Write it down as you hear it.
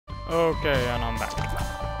Okay, and I'm back.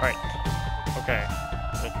 Right. Okay.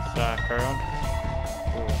 Let's carry on.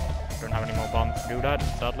 Ooh, don't have any more bombs to do that,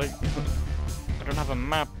 sadly. I don't have a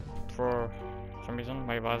map for some reason.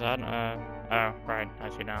 Wait, what was that? Oh, right. I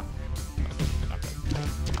see now. That's not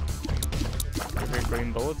good.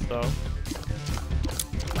 Green bullets, though.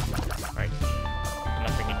 Right.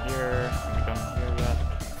 Nothing in here. Have we done here yet?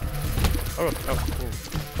 Oh, ooh.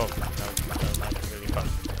 Oh, no, that's really fun.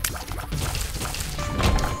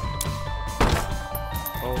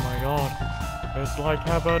 Oh my god, it's like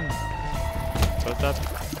heaven. But that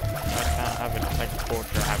can't have it. It's like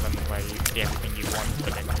torture heaven where you see everything you want,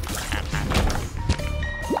 but then you can't have it.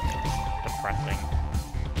 Depressing.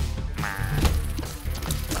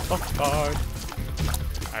 Oh god.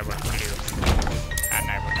 I would kill. And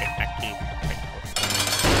I would get that key.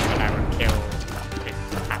 And I would kill this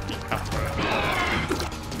happy couple.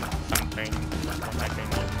 Something that I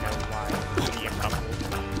don't even know why. Be a couple.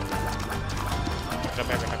 Except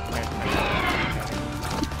I would have to make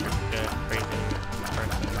shoot the crazy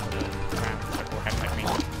person with the round that will head at me.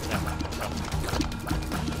 Yeah, so.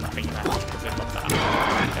 Nothing that because it lost the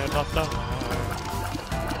heart. It lost the heart.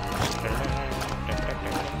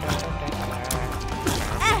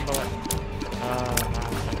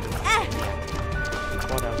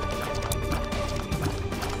 What else?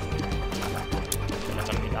 Did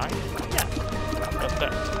somebody die? Yeah. That's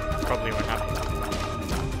it. Probably what happened.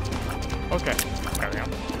 Okay, carry on.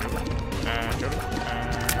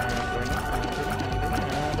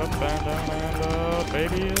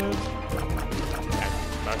 Baby is.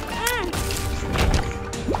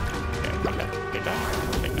 Take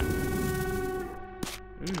that.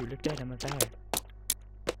 Ooh, look at that, I'm on fire.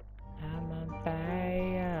 I'm on fire.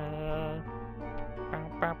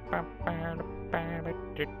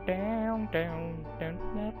 Down,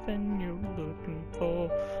 nothing you're looking for.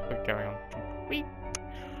 Okay, carry on. Whee.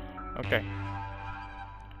 Okay.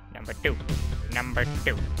 Number two.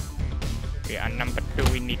 We are number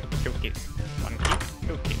 2, we need 2 keys. 1 key,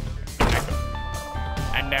 2 keys.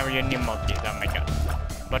 And now you need more keys, oh my god.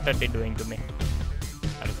 What are they doing to me?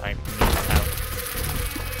 That is I need help.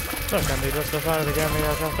 Look, and they just decided to get me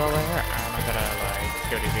across over here. And I gotta like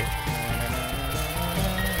security bit.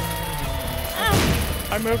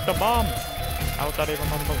 I moved the bomb! How's that even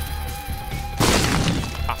possible?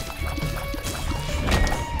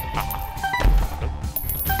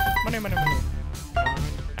 Money.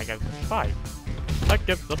 I guess it's 5. That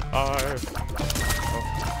gives us 5.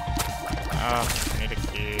 Oh, I need a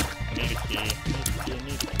key. Need a key.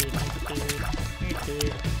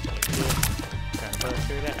 Can't go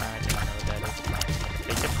through that. I don't know what that is.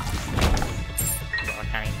 Take it. Well, I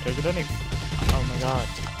can't even take it anymore. Oh my god.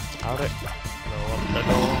 How'd it? Blow up the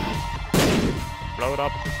door. Blow it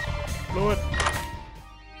up. Blow it.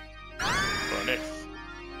 Blow this.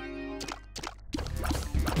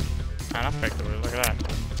 And that's pretty cool, look at that.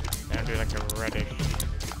 Now do like a reddish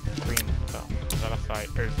green stuff. Is that a side?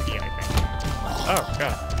 Or D, I think. Oh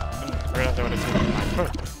god. I didn't realize I would have seen my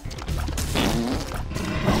foot.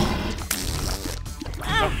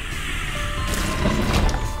 Oh.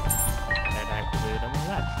 And I blew them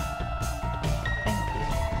left. Thank you.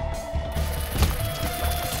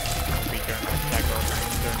 I'll be doing my cycle.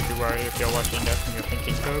 Don't you worry if you're watching this and you're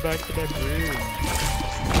thinking, go back to that room.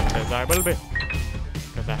 Because I will be.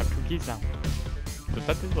 Because I have 2 keys now. So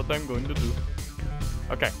that is what I'm going to do.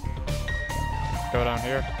 Okay. Go down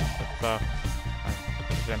here. Let's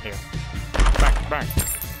in here. Bang.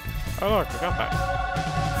 Oh look, I got that.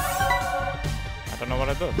 I don't know what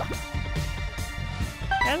I do.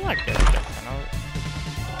 I like this, you know.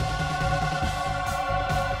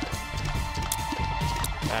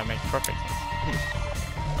 That makes perfect sense.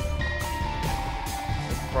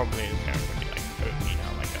 This probably is going to be like me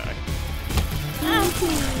now, my guy.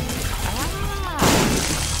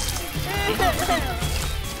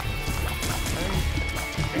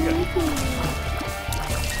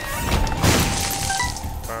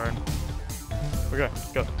 Burn. Okay,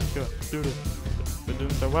 go. Do this. You're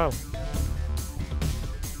doing so well.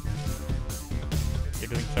 You're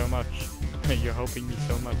doing so much. You're helping me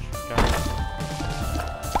so much, guys.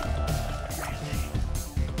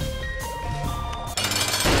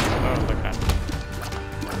 Oh, look at that.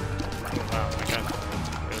 Wow, I got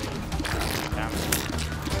really damaged.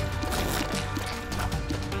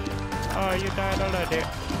 Oh, you died already.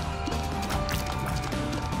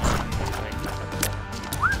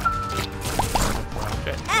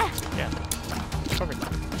 Yeah. Perfect.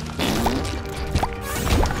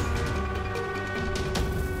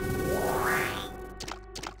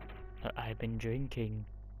 I've been drinking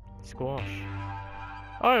squash.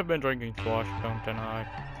 I've been drinking squash, don't deny.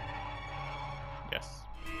 Yes.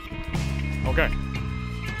 Okay.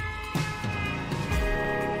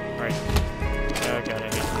 Right. Okay, I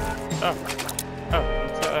hate you. Oh,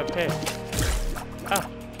 it's up here. Oh.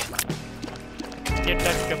 Get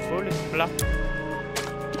that the bullet block.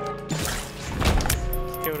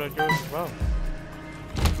 Still the juice as well.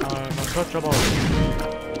 I'm untouchable.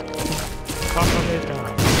 Totally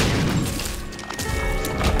down.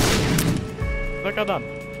 Look at them.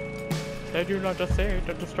 They do not just see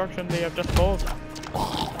the destruction they have just caused.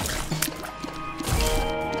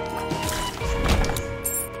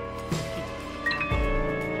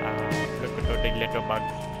 Look at the little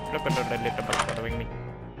bugs. Look at the little bugs following me.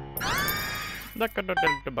 Look at the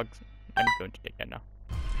little bugs. I'm going to take that now.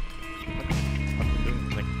 What I'm doing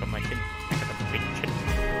is like on my chin. I got a big chin.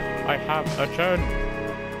 I have a chin.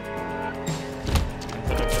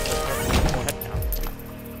 Instead of just a normal head now.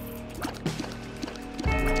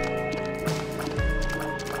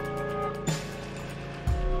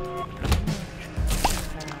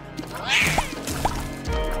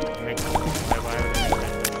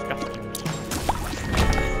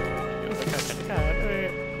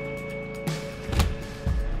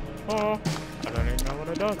 Oh, I don't even know what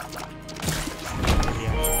it does. Maybe I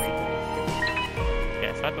should read this.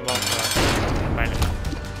 Yes, that's the last pilot.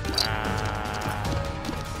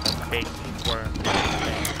 A big worm.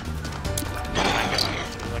 Maggot.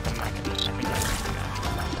 Like a maggot. I think that's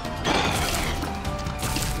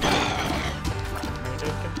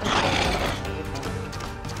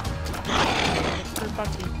Mr.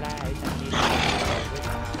 Bucky flies and he's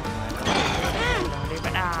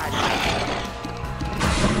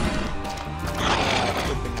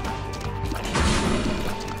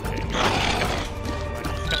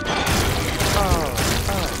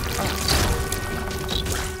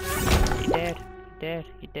dead.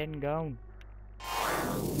 He didn't go.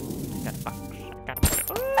 Got a box. Got a box.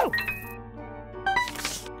 Oh!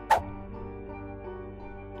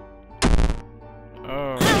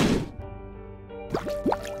 Oh.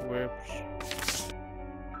 Whoops.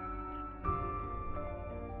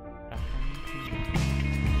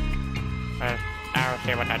 I'll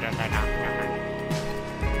see what I do right now.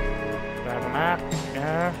 Do I have a map? No.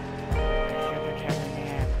 I shouldn't have a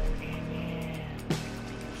map.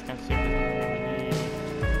 Just gonna see if there's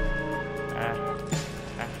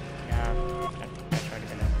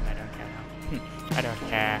I don't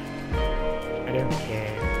care. I don't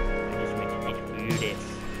care. I just want to do this.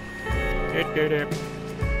 Good.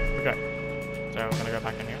 Okay. So I'm gonna go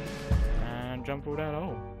back in here and jump through that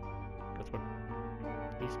hole. That's what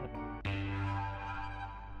he said.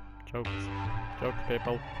 Jokes,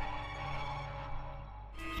 people.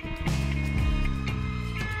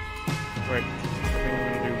 Right. I think I'm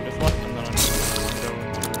gonna do this one, and then I'm going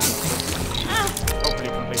to hopefully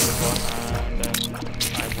complete this one, and then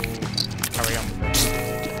I will carry on with it.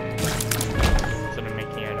 Instead of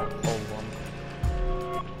making it a whole one.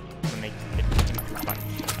 To make it into fun.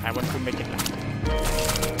 I want to make it like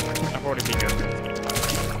I've already been doing this game.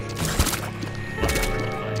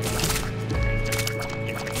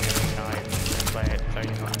 Play it, so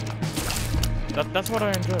you know. That's what I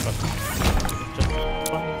enjoy about it. It's just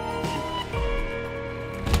fun.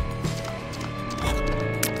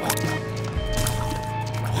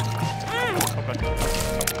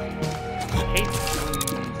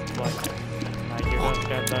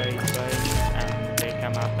 And they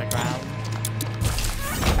come out the ground,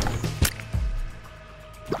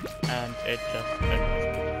 and it just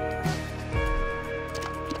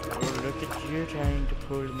oh, look at you trying to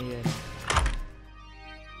pull me in.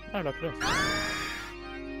 Oh, look at this.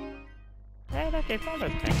 Hey, look, they found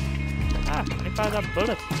this thing. Ah, and he found that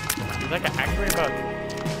bullet. He's like an angry bug.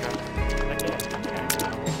 Like, yeah, I'm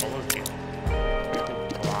gonna follow you.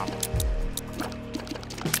 Wow.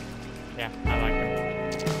 Yeah, I like him.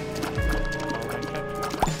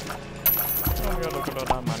 Look at all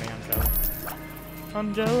that money, I'm jealous. I'm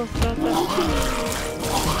jealous of that money.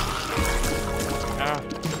 Ah,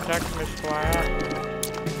 protect me, Squire.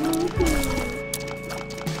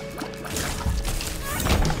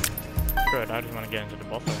 Good, I just want to get into the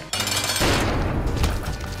boss fight.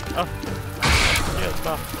 Oh, here's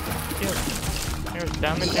stuff. Here's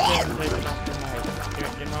damage again, taking off your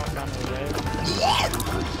knife. You're not gonna live.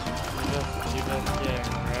 You just getting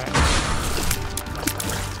right.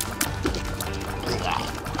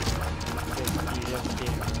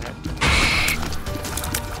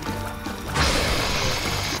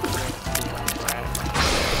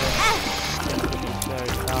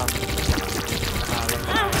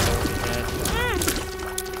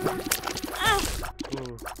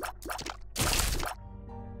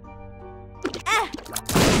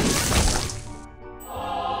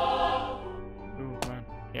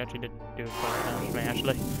 actually did do quite damage to me,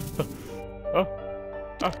 actually. Oh,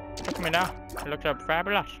 look at me now. I look so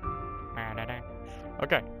fabulous.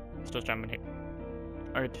 Okay, let's just jump in here.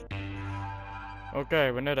 Alright.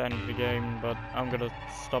 Okay, we're near the end of the game, but I'm gonna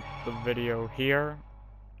stop the video here,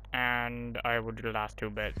 and I will do the last 2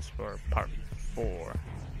 bits for part 4.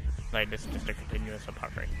 Like, this is just a continuous of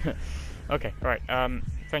part 3. Okay, alright,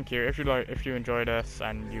 thank you. If you enjoy this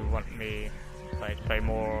and you want me, like, to play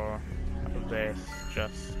more of this,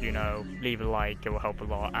 just, you know, leave a like, it will help a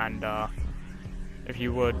lot, and, if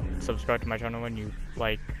you would subscribe to my channel when you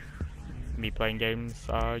like me playing games,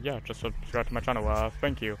 yeah, just subscribe to my channel.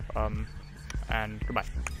 Thank you, and goodbye.